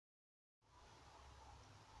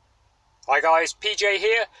Hi guys, PJ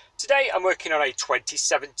here. Today I'm working on a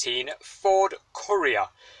 2017 Ford Courier.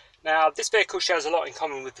 Now this vehicle shares a lot in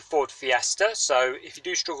common with the Ford Fiesta, so if you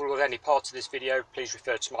do struggle with any part of this video, please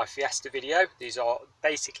refer to my Fiesta video. These are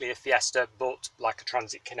basically a Fiesta but like a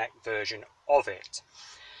Transit Connect version of it.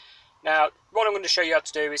 Now what I'm going to show you how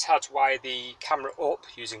to do is how to wire the camera up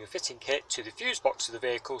using a fitting kit to the fuse box of the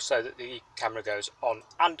vehicle so that the camera goes on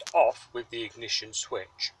and off with the ignition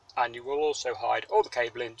switch. And you will also hide all the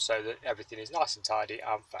cabling so that everything is nice and tidy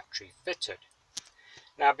and factory fitted.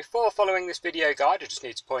 Now before following this video guide, I just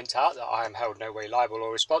need to point out that I am held no way liable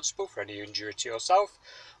or responsible for any injury to yourself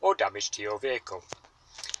or damage to your vehicle.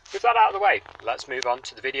 With that out of the way, let's move on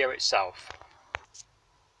to the video itself.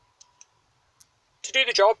 To do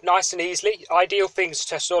the job nice and easily, ideal things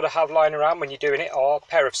to sort of have lying around when you're doing it are a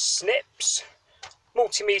pair of snips,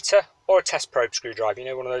 multimeter, or a test probe screwdriver. You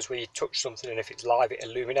know, one of those where you touch something and if it's live it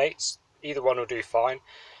illuminates. Either one will do fine.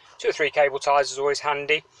 2 or 3 cable ties is always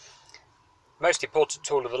handy. Most important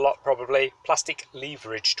tool of the lot probably, plastic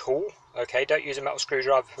leverage tool. Okay, don't use a metal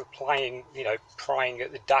screwdriver for prying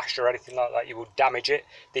at the dash or anything like that. You will damage it.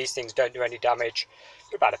 These things don't do any damage.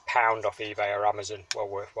 They're about £1 off eBay or Amazon. Well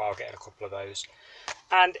worthwhile getting a couple of those.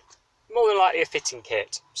 And more than likely a fitting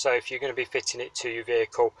kit. So if you're going to be fitting it to your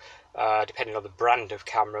vehicle, depending on the brand of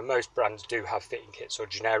camera, most brands do have fitting kits or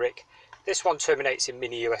generic. This one terminates in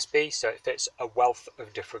mini USB, so it fits a wealth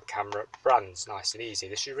of different camera brands, nice and easy.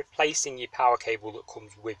 This is replacing your power cable that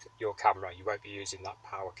comes with your camera. You won't be using that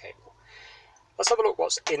power cable. Let's have a look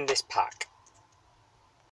what's in this pack.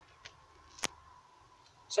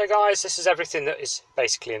 So guys, this is everything that is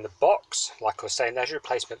basically in the box. Like I was saying, there's your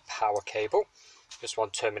replacement power cable. This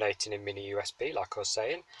one terminating in mini USB, like I was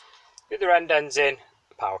saying. The other end ends in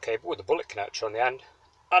a power cable with a bullet connector on the end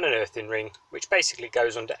and an earthing ring, which basically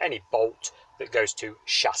goes under any bolt that goes to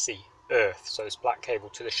chassis earth. So this black cable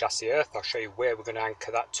to the chassis earth. I'll show you where we're going to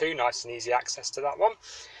anchor that to. Nice and easy access to that one.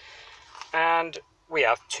 And we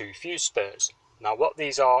have 2 fuse spurs. Now what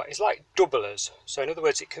these are is like doublers. So in other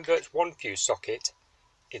words, it converts one fuse socket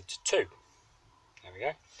into 2. There we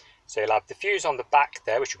go. So you'll have the fuse on the back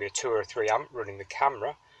there, which will be a 2 or a 3 amp running the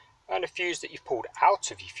camera, and a fuse that you've pulled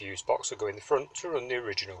out of your fuse box will go in the front to run the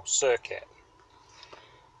original circuit.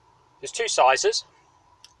 There's 2 sizes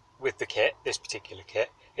with the kit, this particular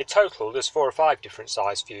kit. In total there's 4 or 5 different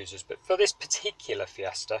size fuses, but for this particular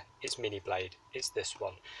Fiesta it's mini blade. It's this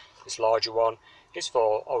one. This larger one is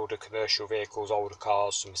for older commercial vehicles, older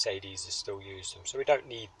cars. Some Mercedes still use them, so we don't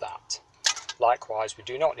need that. Likewise, we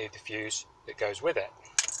do not need the fuse that goes with it.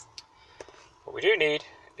 What we do need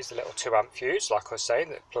is the little 2 amp fuse, like I was saying,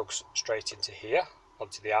 that plugs straight into here,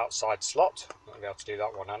 onto the outside slot. I'm not going to be able to do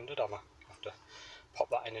that one-handed, I'm going to have to pop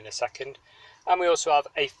that in a second. And we also have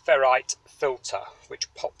a ferrite filter,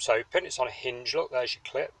 which pops open. It's on a hinge, look, there's your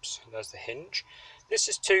clips, and there's the hinge. This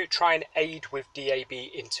is to try and aid with DAB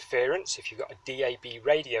interference. If you've got a DAB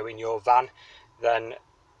radio in your van, then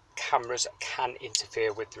cameras can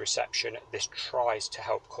interfere with the reception. This tries to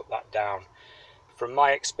help cut that down. From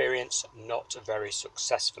my experience, not very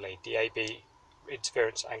successfully. DAB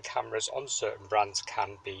interference and cameras on certain brands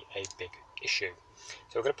can be a big issue.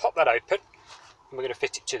 So we're going to pop that open and we're going to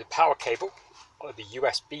fit it to the power cable or the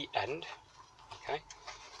USB end. Okay,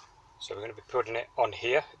 so we're going to be putting it on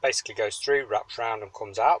here. It basically goes through, wraps around and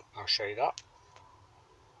comes out. I'll show you that.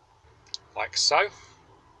 Like so.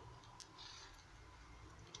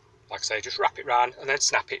 Like I say, just wrap it round and then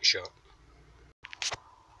snap it shut.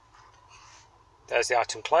 There's the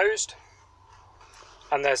item closed,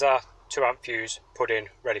 and there's our 2 amp fuse put in,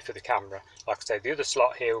 ready for the camera. Like I say, the other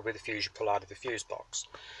slot here will be the fuse you pull out of the fuse box.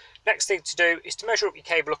 Next thing to do is to measure up your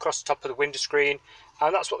cable across the top of the window screen,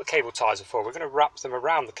 and that's what the cable ties are for. We're going to wrap them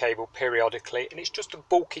around the cable periodically, and it's just to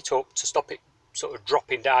bulk it up, to stop it sort of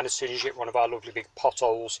dropping down as soon as you hit one of our lovely big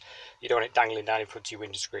potholes. You don't want it dangling down in front of your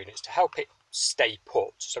window screen. It's to help it stay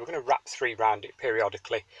put. So we're going to wrap 3 around it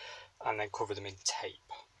periodically and then cover them in tape.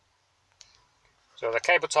 So the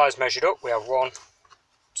cable ties measured up, we have 1,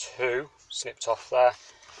 2 snipped off there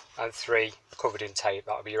and 3 covered in tape.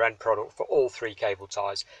 That'll be your end product for all 3 cable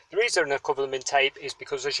ties. The reason I cover them in tape is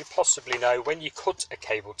because, as you possibly know, when you cut a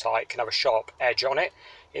cable tie it can have a sharp edge on it.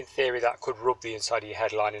 In theory that could rub the inside of your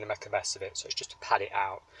headline and make a mess of it, so it's just to pad it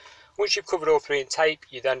out. Once you've covered all 3 in tape,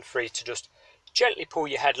 you're then free to just gently pull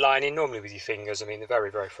your headline in, normally with your fingers. I mean, they're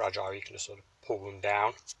very, very fragile, you can just sort of pull them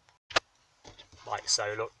down like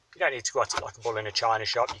so. Look, you don't need to go at it like a bull in a china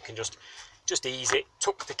shop. You can just ease it,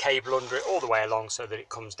 tuck the cable under it all the way along so that it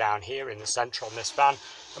comes down here in the centre on this van,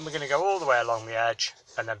 and we're going to go all the way along the edge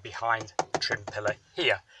and then behind the trim pillar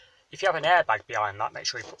here. If you have an airbag behind that, make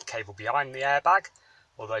sure you put the cable behind the airbag.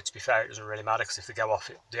 although to be fair it doesn't really matter because if they go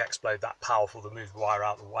off they explode that powerful, they move the wire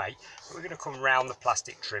out of the way. But we're going to come round the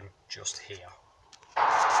plastic trim just here.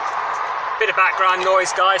 Bit of background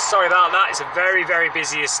noise guys, sorry about that. It's a very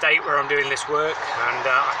busy estate where I'm doing this work and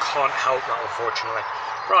I can't help that unfortunately.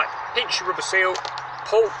 Right, pinch your rubber seal,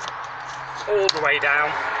 pull all the way down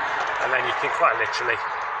and then you can quite literally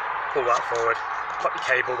pull that forward. Pop your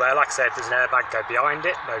cable there, like I said there's an airbag, go behind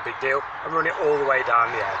it, no big deal, and run it all the way down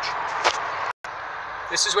the edge.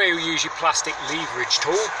 This is where you use your plastic leverage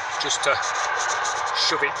tool just to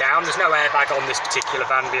shove it down. There's no airbag on this particular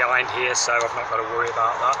van behind here, so I've not got to worry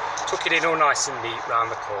about that. Tuck it in all nice and neat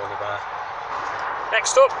round the corner there.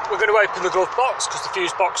 Next up, we're going to open the glove box because the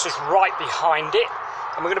fuse box is right behind it,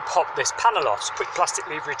 and we're going to pop this panel off. So put your plastic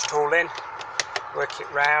leverage tool in, work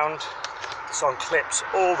it round. This one clips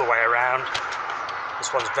all the way around.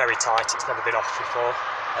 This one's very tight, it's never been off before.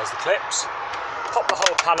 There's the clips. Pop the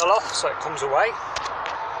whole panel off so it comes away.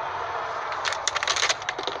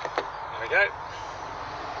 There we go.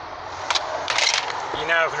 You're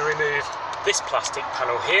now going to remove this plastic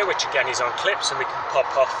panel here, which again is on clips, and we can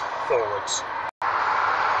pop off forwards.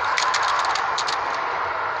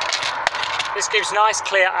 This gives nice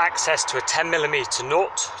clear access to a 10mm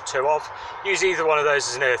nut, two of. Use either one of those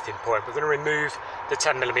as an earthing point. We're going to remove the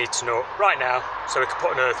 10mm nut right now so we can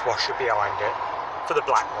put an earth washer behind it for the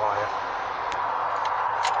black wire.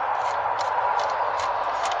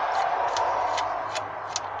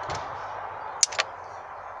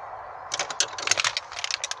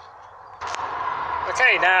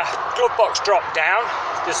 Okay, now glove box drop down,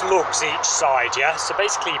 there's lugs each side, yeah? So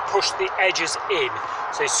basically you push the edges in,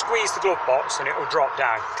 so you squeeze the glove box and it will drop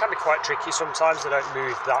down. It can be quite tricky sometimes, they don't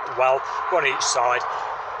move that well. One each side,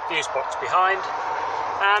 fuse box behind,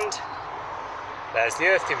 and there's the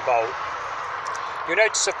earthing bolt. You'll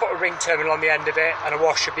notice I've put a ring terminal on the end of it and a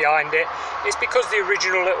washer behind it. It's because the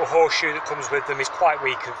original little horseshoe that comes with them is quite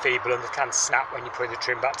weak and feeble and they can snap when you're putting the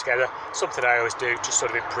trim back together. Something I always do, just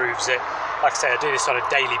sort of improves it. Like I say, I do this on a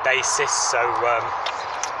daily basis, so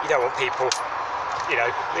you don't want people, you know,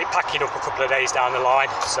 packing up a couple of days down the line.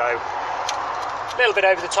 So a little bit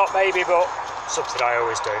over the top maybe, but something I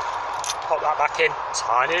always do. Pop that back in,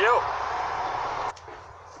 tighten it up.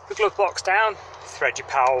 The glove box down, thread your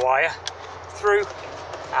power wire through,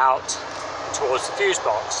 out, towards the fuse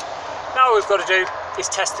box. Now all we've got to do is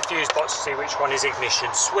test the fuse box to see which one is ignition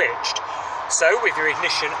switched. So with your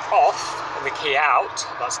ignition off and the key out,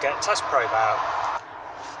 let's get a test probe out.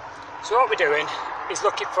 So what we're doing is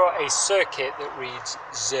looking for a circuit that reads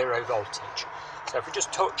 0 voltage. So if we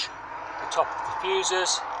just touch the top of the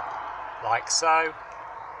fuses, like so,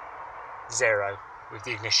 0 with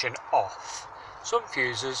the ignition off. Some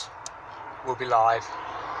fuses will be live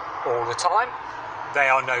all the time. They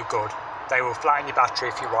are no good. They will flatten your battery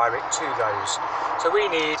if you wire it to those. So we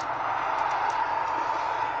need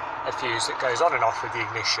a fuse that goes on and off with the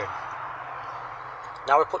ignition.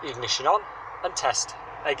 Now we put the ignition on and test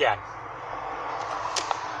again.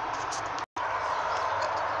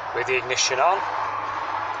 With the ignition on,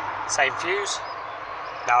 same fuse,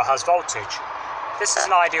 now has voltage. This is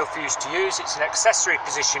an ideal fuse to use. It's an accessory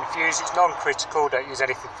position fuse, it's non-critical, don't use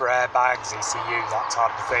anything for airbags, ECU, that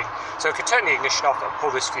type of thing. So we can turn the ignition off and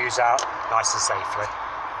pull this fuse out nice and safely.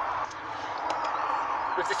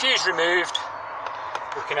 With the fuse removed,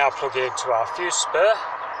 we can now plug it into our fuse spur,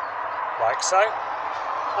 like so,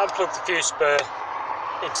 and plug the fuse spur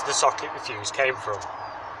into the socket the fuse came from,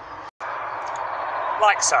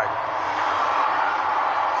 like so.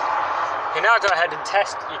 You can now go ahead and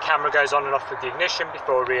test your camera goes on and off with the ignition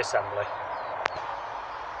before reassembly.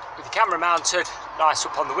 With the camera mounted nice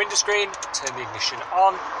up on the window screen, turn the ignition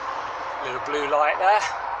on, little blue light there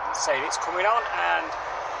saying it's coming on, and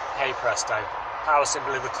hey presto, power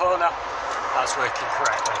symbol in the corner, that's working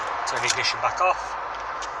correctly. Turn the ignition back off,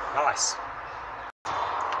 nice.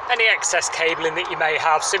 Any excess cabling that you may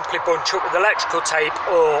have, simply bunch up with electrical tape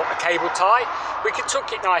or a cable tie. We can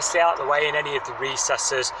tuck it nicely out of the way in any of the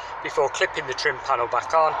recesses before clipping the trim panel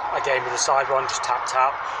back on. Again with the side one just tapped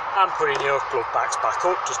out, and putting your glove backs back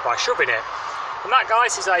up just by shoving it. And that,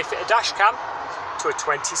 guys, is how you fit a dash cam to a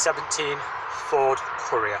 2017 Ford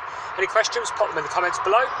Courier. Any questions, pop them in the comments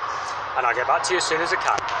below and I'll get back to you as soon as I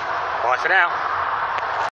can. Bye for now.